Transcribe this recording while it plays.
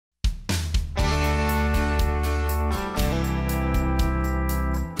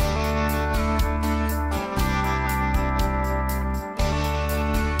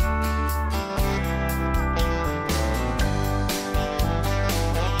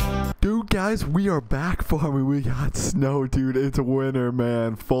Dude, guys, we are back farming. We got snow, dude. It's winter,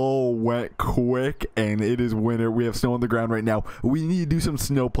 man. Fall went quick, and it is winter. We have snow on the ground right now. We need to do some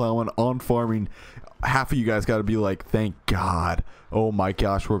snow plowing on farming. Half of you guys got to be like, thank God. Oh my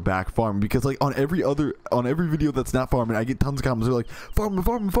gosh, we're back farming. Because like on every video that's not farming, I get tons of comments. They're like,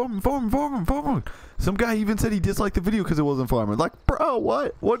 farming. Some guy even said he disliked the video because it wasn't farming. Like, bro,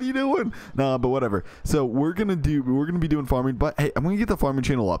 what are you doing? Nah, but whatever. So we're gonna be doing farming, but hey, I'm gonna get the farming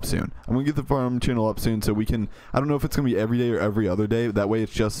channel up soon. So we can, I don't know if it's gonna be every day or every other day. That way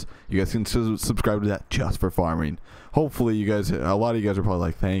it's just, you guys can subscribe to that just for farming. Hopefully you guys, a lot of you guys are probably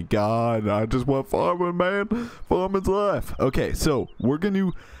like, thank God, I just want farming, man. Farming's life. Okay, so we're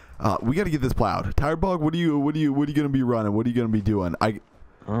gonna we got to get this plowed. Tired Bog, what are you gonna be running? What are you gonna be doing? I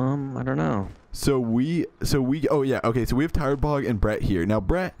don't know. Oh yeah, okay, so we have Tired Bog and Brett here. Now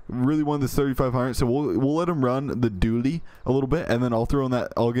Brett really wanted this 3500, so we'll let him run the dually a little bit, and then I'll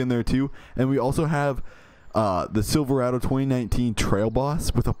get in there too. And we also have the Silverado 2019 Trail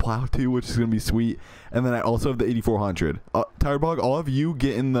Boss with a plow too, which is gonna be sweet. And then I also have the 8400. Tired Bog, I'll have you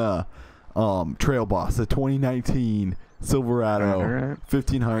get in the Trail Boss, the 2019 Silverado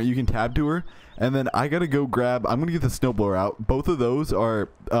 1500. You can tab to her. And then I gotta go grab, I'm gonna get the Snowblower out. Both of those are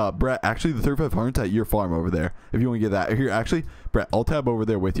Brett, actually the 3500's at your farm over there, if you want to get that. Here, actually, Brett, I'll tab over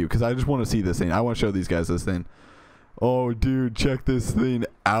there with you because I just want to see this thing. I want to show these guys this thing. Oh dude, check this thing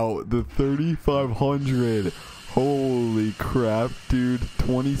out. The 3500. Holy crap, dude.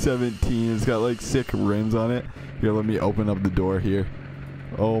 2017. It's got like sick rims on it. Here, let me open up the door here.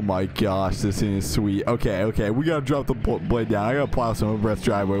 Oh my gosh, this thing is sweet. Okay, we gotta drop the blade down. I gotta plow some of Brett's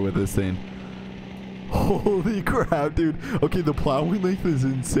driveway with this thing. Holy crap, dude. Okay, the plowing length is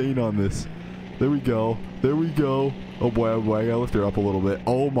insane on this. There we go. Oh boy, I gotta lift her up a little bit.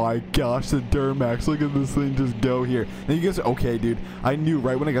 Oh my gosh, the Duramax. Look at this thing just go here. And you guys, okay, dude. I knew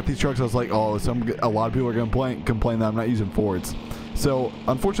right when I got these trucks, I was like, oh, a lot of people are gonna complain that I'm not using Fords. So,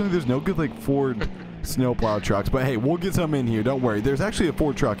 unfortunately, there's no good, like, Ford snowplow trucks. But hey, we'll get some in here. Don't worry. There's actually a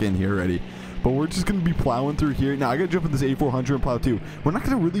Ford truck in here already. But we're just going to be plowing through here. Now, I got to jump in this 8400 and plow too. We're not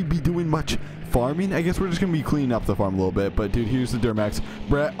going to really be doing much farming. I guess we're just going to be cleaning up the farm a little bit. But, dude, here's the Duramax.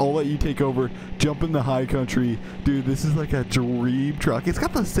 Brett, I'll let you take over. Jump in the high country. Dude, this is like a dream truck. It's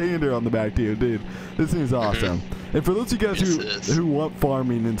got the sander on the back, too, dude. This thing is awesome. And for those of you guys who want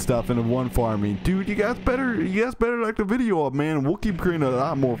farming and stuff and have won farming, dude, you guys better like the video up, man. We'll keep creating a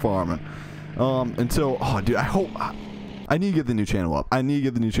lot more farming. And so, oh, dude, I need to get the new channel up. And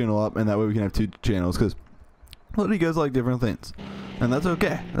that way we can have two channels, because a lot of you guys like different things. And that's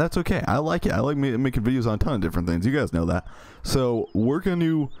okay. I like it. I like making videos on a ton of different things. You guys know that. So, we're going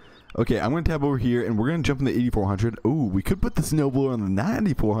to... Okay, I'm going to tab over here, and we're going to jump in the 8400. Ooh, we could put the Snowblower on the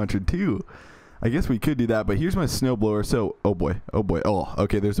 9400, too. I guess we could do that, but here's my Snowblower. So, oh boy. Oh,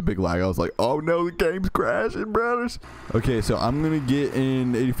 okay, there's a big lag. I was like, oh no, the game's crashing, brothers. Okay, so I'm going to get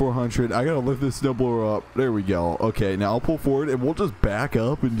in 8400. I got to lift this Snowblower up. There we go. Okay, now I'll pull forward, and we'll just back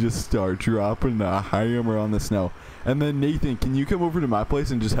up and just start dropping the hammer on the snow. And then, Nathan, can you come over to my place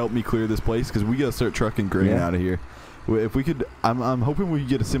and just help me clear this place? Because we got to start trucking grain out of here. If we could, I'm hoping we could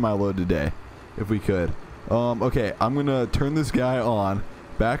get a semi-load today. If we could. Okay, I'm going to turn this guy on,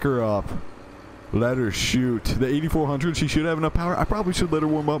 back her up. Let her shoot. The 8400, she should have enough power. I probably should let her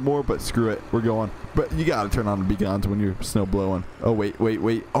warm up more, but screw it. We're going. But you gotta turn on the beacons when you're snow blowing. Oh, wait.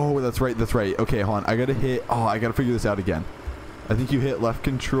 Oh, that's right. Okay, hold on. I gotta hit. Oh, I gotta figure this out again. I think you hit left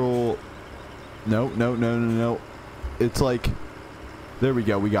control. No. It's like... There we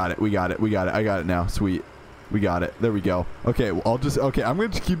go. We got it. I got it now. Sweet. We got it. There we go. Okay, well, Okay, I'm gonna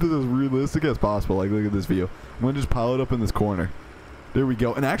just keep this as realistic as possible. Like, look at this view. I'm gonna just pile it up in this corner. There we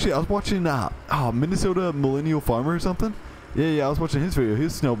go. And actually, I was watching Minnesota Millennial Farmer or something. Yeah, I was watching his video. He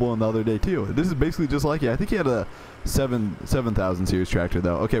was snowblowing the other day too. This is basically just like it. I think he had a 7000 series tractor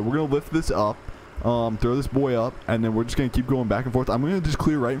though. Okay, we're gonna lift this up, throw this boy up, and then we're just gonna keep going back and forth. I'm gonna just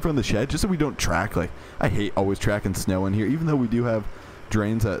clear right in front of the shed just so we don't track. Like, I hate always tracking snow in here, even though we do have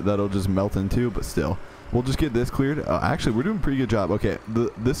drains that'll just melt into. But still, we'll just get this cleared. Actually, we're doing a pretty good job. Okay,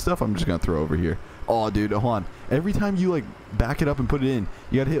 this stuff I'm just gonna throw over here. Oh, dude, hold on. Every time you, like, back it up and put it in,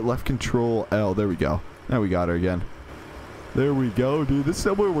 you gotta hit left control L. There we go. Now we got her again. There we go, dude. This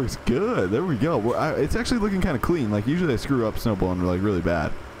snowblower works good. There we go. It's actually looking kind of clean. Like, usually I screw up snowblowing, like, really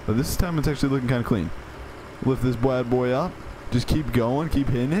bad. But this time it's actually looking kind of clean. Lift this bad boy up. Just keep going. Keep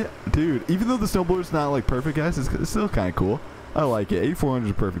hitting it. Dude, even though the snowblower's not, like, perfect, guys, it's still kind of cool. I like it. 8400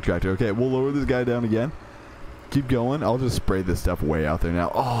 is a perfect tractor. Okay, we'll lower this guy down again. Keep going. I'll just spray this stuff way out there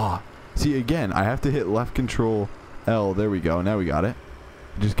now. Oh, see, again, I have to hit left control L. There we go. Now we got it.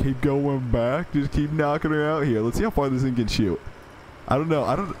 Just keep going back. Just keep knocking her out here. Let's see how far this thing can shoot. I don't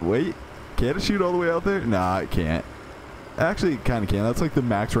know. Wait. Can it shoot all the way out there? Nah, it can't. Actually, it kind of can. That's like the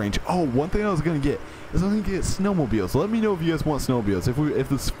max range. Oh, one thing I was going to get is I'm going to get snowmobiles. So let me know if you guys want snowmobiles. If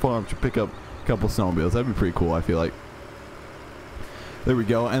this farm should pick up a couple snowmobiles, that'd be pretty cool, I feel like. There we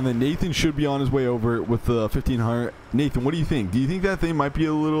go. And then Nathan should be on his way over with the 1500. Nathan, what do you think? Do you think that thing might be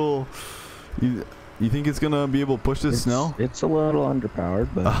a little... You think it's going to be able to push this snow? It's a little underpowered,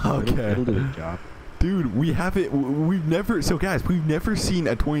 but okay. it'll do the job. Dude, we've never seen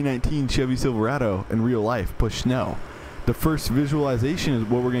a 2019 Chevy Silverado in real life push snow. The first visualization is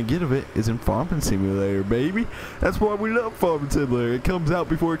what we're going to get of it is in Farming Simulator, baby. That's why we love Farming Simulator. It comes out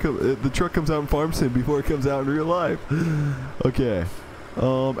before the truck comes out in Farm Sim before it comes out in real life. Okay.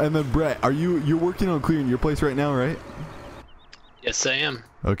 And then Brett, you're working on clearing your place right now, right? Yes, I am.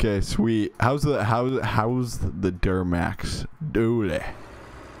 Okay, sweet. How's the Duramax dooley?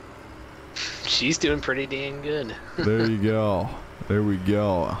 She's doing pretty dang good. There you go. There we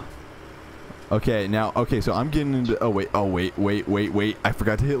go. Okay, so I'm getting into... Oh, wait. I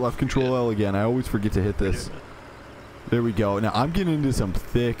forgot to hit left control L again. I always forget to hit this. There we go. Now, I'm getting into some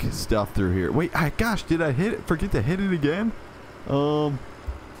thick stuff through here. Wait, gosh, did I forget to hit it again?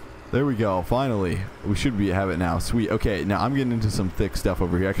 There we go. Finally. We should have it now. Sweet. Okay, now I'm getting into some thick stuff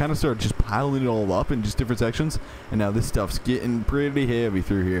over here. I kind of started just piling it all up in just different sections. And now this stuff's getting pretty heavy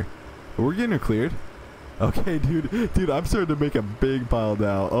through here. But we're getting it cleared. Okay, dude, I'm starting to make a big pile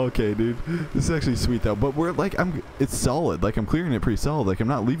now. Okay, dude, this is actually sweet though. But we're like, it's solid. Like I'm clearing it pretty solid. Like I'm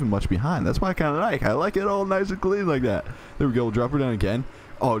not leaving much behind. That's why I kind of I like it all nice and clean like that. There we go. We'll drop her down again.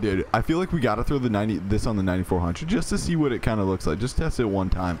 Oh, dude, I feel like we gotta throw this on the 9400 just to see what it kind of looks like. Just test it one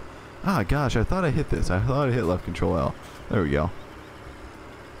time. Ah, gosh, I thought I hit this. I thought I hit left control L. There we go.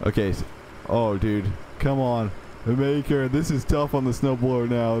 Okay. Oh, dude, come on. The maker. This is tough on the snowblower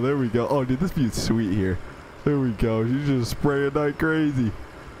now. There we go. Oh, dude, this view's sweet here. There we go. She's just spraying like crazy.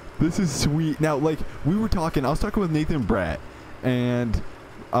 This is sweet. Now, like I was talking with Nathan and Brett, and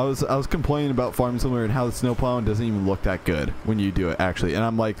I was complaining about Farming Simulator and how the snow plowing doesn't even look that good when you do it actually. And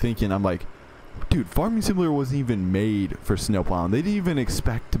I'm like, dude, Farming Simulator wasn't even made for snow plowing. They didn't even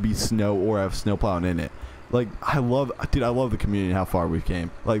expect to be snow or have snow plowing in it. Like I love the community and how far we came.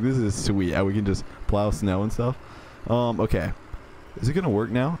 Like this is sweet. How we can just plow snow and stuff. Okay. Is it gonna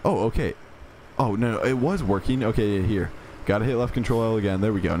work now? Oh, okay. Oh no, it was working. Okay, here. Gotta hit left control L again.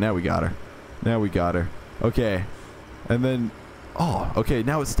 There we go. Now we got her. Okay. And then oh, okay,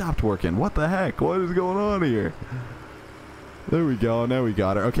 now it stopped working. What the heck? What is going on here? There we go. Now we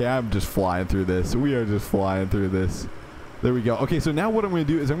got her. Okay, I'm just flying through this. We are just flying through this. There we go. Okay, so now what I'm going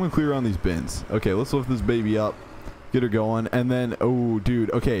to do is I'm going to clear on these bins. Okay, let's lift this baby up. Get her going. And then, oh,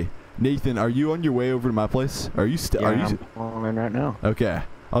 dude. Okay, Nathan, are you on your way over to my place? Are you still? Yeah, I'm pulling right now. Okay.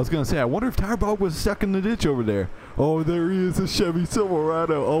 I was going to say, I wonder if Tirebog was stuck in the ditch over there. Oh, there he is, a Chevy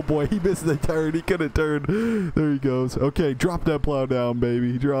Silverado. Oh, boy, he missed the turn. He could have turned. There he goes. Okay, drop that plow down,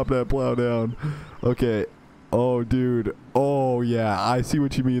 baby. Drop that plow down. Okay. Oh, dude. Oh, yeah. I see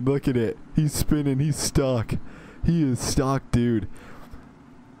what you mean. Look at it. He's spinning. He's stuck. He is stuck, dude.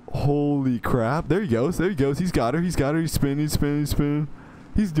 Holy crap. There he goes. There he goes. He's got her. He's got her. He's spinning. He's spinning. He's spinning.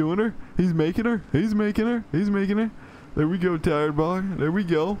 He's doing her. He's making her. He's making her. He's making her. There we go, Tirebog. There we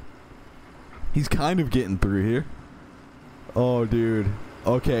go. He's kind of getting through here. Oh, dude.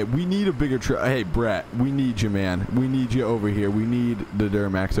 Okay, we need a bigger truck. Hey, Brett, we need you, man. We need you over here. We need the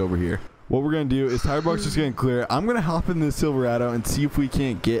Duramax over here. What we're going to do is Tirebog's just going to clear. I'm going to hop in this Silverado and see if we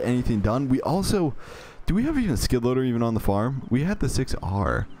can't get anything done. We also... Do we have even a skid loader even on the farm? We had the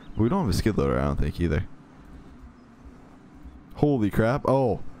 6R. But we don't have a skid loader, I don't think, either. Holy crap.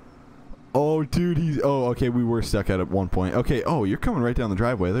 Oh. Oh, dude, oh, okay, we were stuck at one point. Okay, oh, you're coming right down the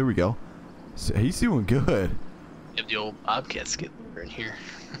driveway. There we go. So he's doing good. You have the old Bobcat skid loader in here.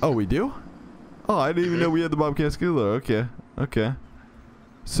 Oh, we do? Oh, I didn't even know we had the Bobcat skid loader. Okay, okay.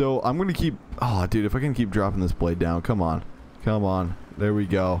 So I'm going to keep... Oh, dude, if I can keep dropping this blade down. Come on. Come on. There we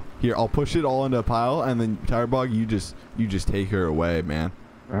go. Here, I'll push it all into a pile, and then, Tirebog, you just take her away, man.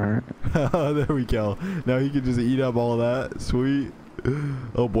 All right. There we go. Now he can just eat up all that. Sweet.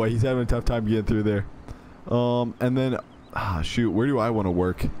 Oh boy, he's having a tough time getting through there. And then, shoot, where do I want to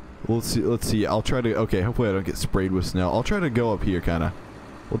work? Let's see. I'll try to, okay, hopefully I don't get sprayed with snow. I'll try to go up here, kind of.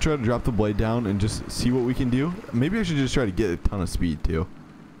 We'll try to drop the blade down and just see what we can do. Maybe I should just try to get a ton of speed, too.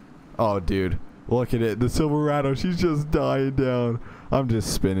 Oh, dude. Look at it. The Silverado, she's just dying down. I'm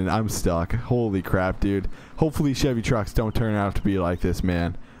just spinning. I'm stuck. Holy crap, dude. Hopefully Chevy trucks don't turn out to be like this,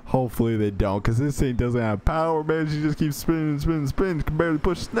 man. Hopefully they don't, because this thing doesn't have power, man. She just keeps spinning and spinning and spinning. Can barely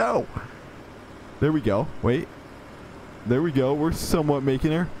push snow. There we go. Wait. There we go. We're somewhat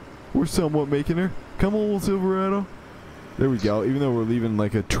making her. We're somewhat making her. Come on, Silverado. There we go. Even though we're leaving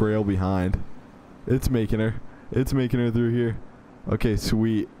like a trail behind. It's making her. It's making her through here. Okay,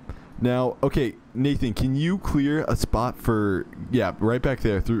 sweet. Now, okay, Nathan, can you clear a spot for, yeah, right back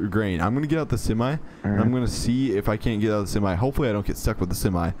there through grain. I'm going to get out the semi, and I'm going to see if I can't get out the semi. Hopefully I don't get stuck with the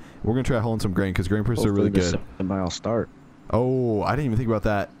semi. We're going to try hauling some grain because grain purses are really good. Semi will start. Oh, I didn't even think about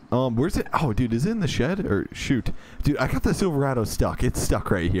that. Where's it? Oh, dude, is it in the shed? Or shoot. Dude, I got the Silverado stuck. It's stuck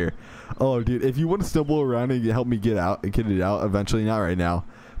right here. Oh, dude, if you want to stumble around and help me get it out eventually, not right now.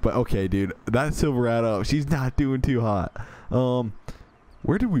 But okay, dude, that Silverado, she's not doing too hot.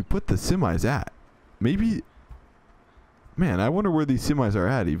 Where did we put the semis at? Maybe, man, I wonder where these semis are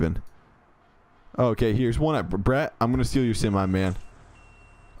at even. Okay, here's one at Brett. I'm gonna steal your semi, man.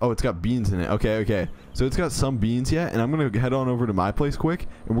 Oh, it's got beans in it. Okay. So it's got some beans yet, and I'm gonna head on over to my place quick,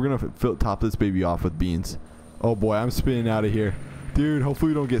 and we're gonna top this baby off with beans. Oh boy, I'm spinning out of here, dude.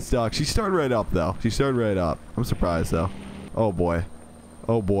 Hopefully we don't get stuck. She started right up though. She started right up. I'm surprised though. Oh boy.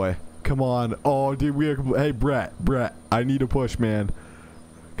 Oh boy. Come on. Oh, dude, we are. Hey, Brett. I need a push, man.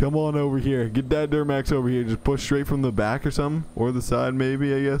 Come on over here. Get that Duramax over here. Just push straight from the back or something. Or the side,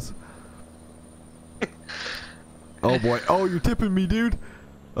 maybe, I guess. Oh, boy. Oh, you're tipping me, dude.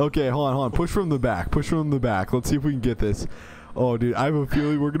 Okay, hold on. Push from the back. Let's see if we can get this. Oh, dude, I have a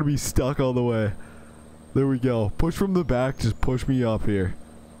feeling we're going to be stuck all the way. There we go. Push from the back. Just push me up here.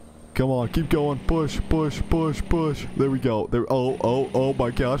 Come on. Keep going. Push. There we go. There. Oh,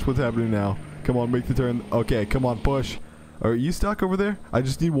 my gosh. What's happening now? Come on. Make the turn. Okay, come on. Push. Are you stuck over there? I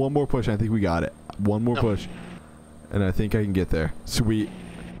just need one more push. I think we got it. One more push. And I think I can get there. Sweet.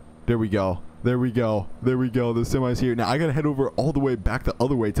 There we go. The semi's here. Now I gotta head over all the way back the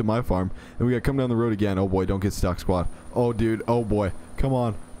other way to my farm. And we gotta come down the road again. Oh boy, don't get stuck, squad. Oh dude, oh boy. Come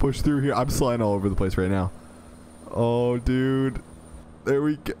on. Push through here. I'm sliding all over the place right now. Oh dude. There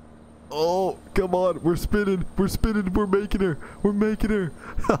we go. Oh, come on. We're spinning. We're making her.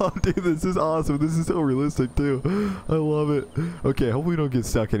 Oh, dude, this is awesome. This is so realistic, too. I love it. Okay, hopefully we don't get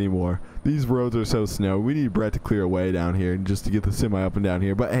stuck anymore. These roads are so snowy. We need Brett to clear a way down here just to get the semi up and down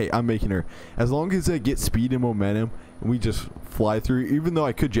here. But, hey, I'm making her. As long as I get speed and momentum, and we just fly through, even though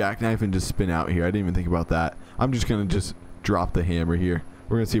I could jackknife and just spin out here. I didn't even think about that. I'm just going to just drop the hammer here.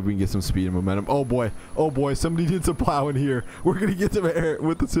 We're going to see if we can get some speed and momentum. Oh, boy. Somebody did some plowing here. We're going to get some air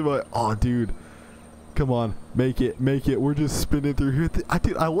with the semi. Oh, dude. Come on. Make it. We're just spinning through here.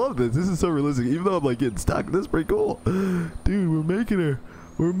 Dude, I love this. This is so realistic. Even though I'm, like, getting stuck, this is pretty cool. Dude, we're making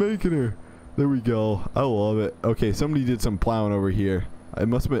her. There we go. I love it. Okay, somebody did some plowing over here. It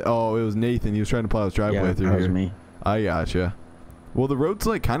must have been. Oh, it was Nathan. He was trying to plow his driveway through here. Yeah, that was me. I gotcha. Well, the road's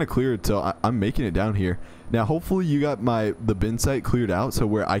like kind of cleared, so I'm making it down here. Now, hopefully you got the bin site cleared out, so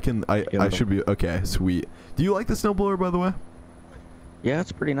where I should be. Okay, sweet. Do you like the snowblower, by the way? Yeah,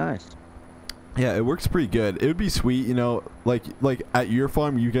 it's pretty nice. Yeah, it works pretty good. It would be sweet, you know, like at your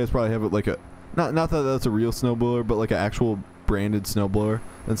farm, you guys probably have it like a, not that that's a real snowblower, but like an actual branded snowblower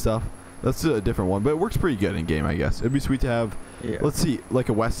and stuff. That's a different one, but it works pretty good in game, I guess. It'd be sweet to have. Yeah. Let's see, like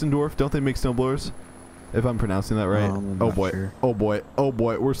a Westendorf. Don't they make snowblowers? If I'm pronouncing that right. Oh boy. Sure. Oh boy.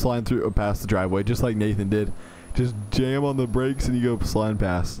 We're sliding through past the driveway just like Nathan did. Just jam on the brakes and you go sliding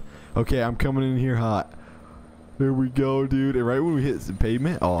past. Okay, I'm coming in here hot. There we go, dude. And right when we hit the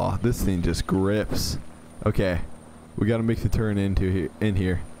pavement, oh, this thing just grips. Okay. We got to make the turn in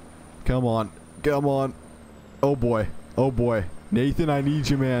here. Come on. Oh boy. Nathan, I need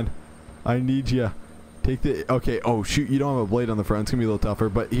you, man. I need you. Take the, okay, oh shoot, you don't have a blade on the front. It's gonna be a little tougher,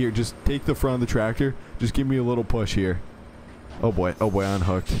 but here, just take the front of the tractor. Just give me a little push here. Oh boy,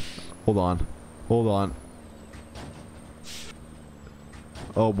 unhooked. Hold on.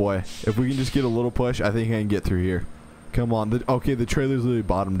 Oh boy, if we can just get a little push, I think I can get through here. Come on, okay, the trailer's literally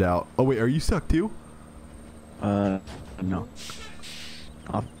bottomed out. Oh wait, are you stuck too? No.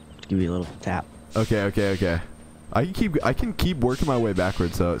 I'll give you a little tap. Okay. I can keep working my way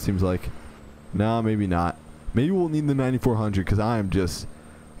backwards, though, it seems like. Nah, maybe not. Maybe we'll need the 9400 because I am just.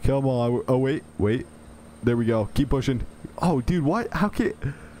 Come on. Oh, wait. There we go. Keep pushing. Oh, dude, what? How can.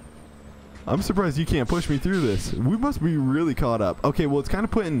 I'm surprised you can't push me through this. We must be really caught up. Okay, well, it's kind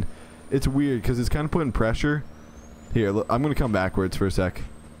of putting. It's weird because it's kind of putting pressure. Here, look, I'm going to come backwards for a sec.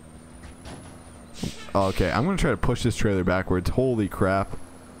 Okay, I'm going to try to push this trailer backwards. Holy crap.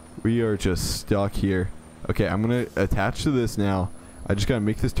 We are just stuck here. Okay, I'm going to attach to this now. I just got to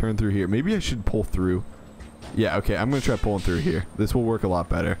make this turn through here. Maybe I should pull through. Yeah, okay. I'm going to try pulling through here. This will work a lot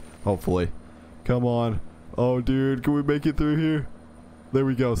better, hopefully. Come on. Oh, dude. Can we make it through here? There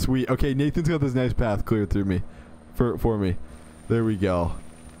we go. Sweet. Okay, Nathan's got this nice path cleared through me. For me. There we go.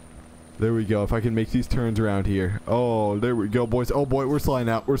 If I can make these turns around here. Oh, there we go, boys. Oh, boy. We're sliding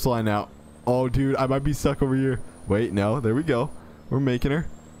out. Oh, dude. I might be stuck over here. Wait, no, there we go. We're making her.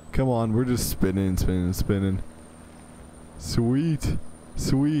 Come on, we're just spinning, spinning, spinning. Sweet.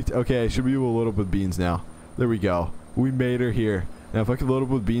 Sweet. Okay, I should be able to load up with beans now. There we go. We made her here. Now if I can load up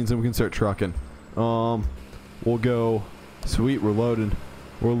with beans, then we can start trucking. We'll go. Sweet, we're loading.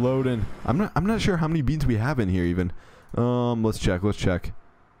 We're loading. I'm not sure how many beans we have in here even. Let's check.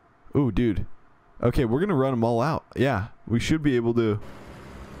 Ooh, dude. Okay, we're gonna run them all out. Yeah, we should be able to.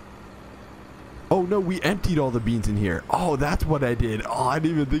 Oh no, we emptied all the beans in here. Oh, that's what I did. Oh, I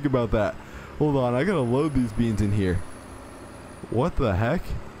didn't even think about that. Hold on, I gotta load these beans in here. What the heck?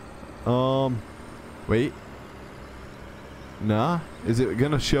 Wait. Nah, is it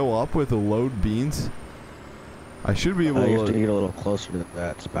gonna show up with a load beans? I should be able to. You have to get a little closer to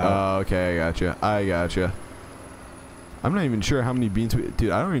that spout. Oh, okay, I gotcha. I'm not even sure how many beans we.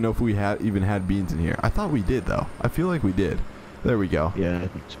 Dude, I don't even know if we even had beans in here. I thought we did though. I feel like we did. There we go. Yeah, I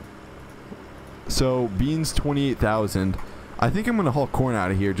think so. So beans 28,000. I think I'm gonna haul corn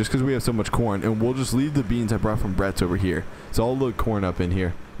out of here just because we have so much corn, and we'll just leave the beans I brought from Brett's over here. So I'll load corn up in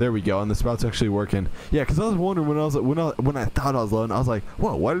here. There we go, and the spout's actually working. Yeah, because I was wondering when I thought I was loading, I was like,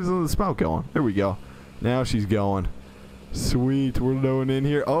 whoa, why isn't the spout going? There we go. Now she's going. Sweet, we're loading in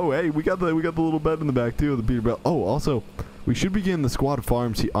here. Oh, hey, we got the little bed in the back too, the Peterbilt. Oh, also, we should be getting the Squad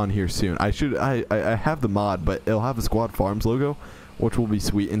Farms on here soon. I have the mod, but it'll have the Squad Farms logo, which will be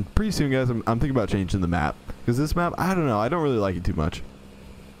sweet. And pretty soon, guys, I'm thinking about changing the map, because this map, I don't know, I don't really like it too much.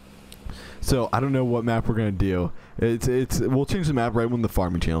 So I don't know what map we're gonna do. We'll change the map right when the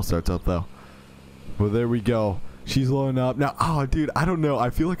farming channel starts up though. Well, there we go. She's loading up now. Oh, dude, I don't know. I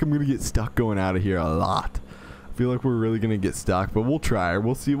feel like I'm gonna get stuck going out of here a lot. I feel like we're really gonna get stuck, but we'll try.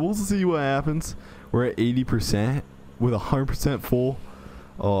 We'll see what happens. We're at 80% with 100% full.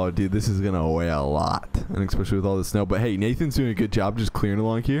 Oh, dude, this is gonna weigh a lot, and especially with all the snow. But hey, Nathan's doing a good job just clearing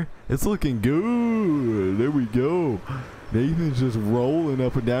along here. It's looking good. There we go. Nathan's just rolling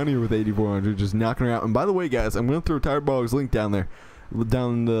up and down here with 8,400, just knocking her out. And by the way, guys, I'm going to throw Tirebog's link down there,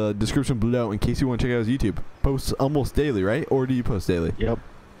 down in the description below, in case you want to check out his YouTube. Posts almost daily, right? Or do you post daily? Yep.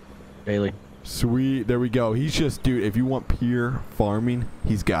 Daily. Sweet. There we go. He's just, dude, if you want pure farming,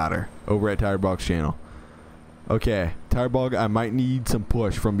 he's got her over at Tirebog's channel. Okay, Tirebog, I might need some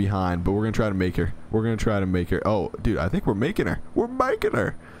push from behind, but we're going to try to make her. We're going to try to make her. Oh, dude, I think we're making her. We're making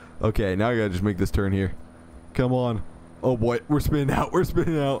her. Okay, now I got to just make this turn here. Come on. Oh boy, we're spinning out. We're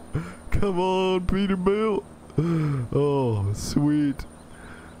spinning out. Come on, Peterbilt. Oh, sweet.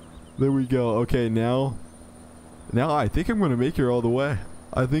 There we go. Okay, now I think I'm gonna make her all the way.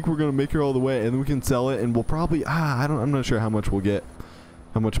 I think we're gonna make her all the way, and then we can sell it, and we'll probably I'm not sure how much we'll get,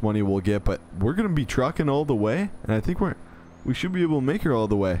 how much money we'll get, but we're gonna be trucking all the way, and I think we should be able to make her all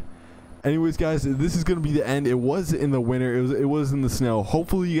the way. Anyways, guys, this is gonna be the end. It was in the winter. It was in the snow.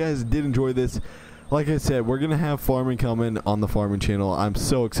 Hopefully, you guys did enjoy this. Like I said, we're going to have farming coming on the farming channel. I'm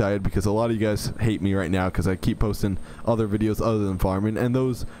so excited because a lot of you guys hate me right now because I keep posting other videos other than farming. And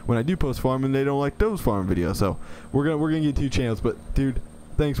those, when I do post farming, they don't like those farming videos. So we're gonna get 2 channels. But, dude,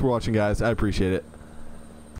 thanks for watching, guys. I appreciate it.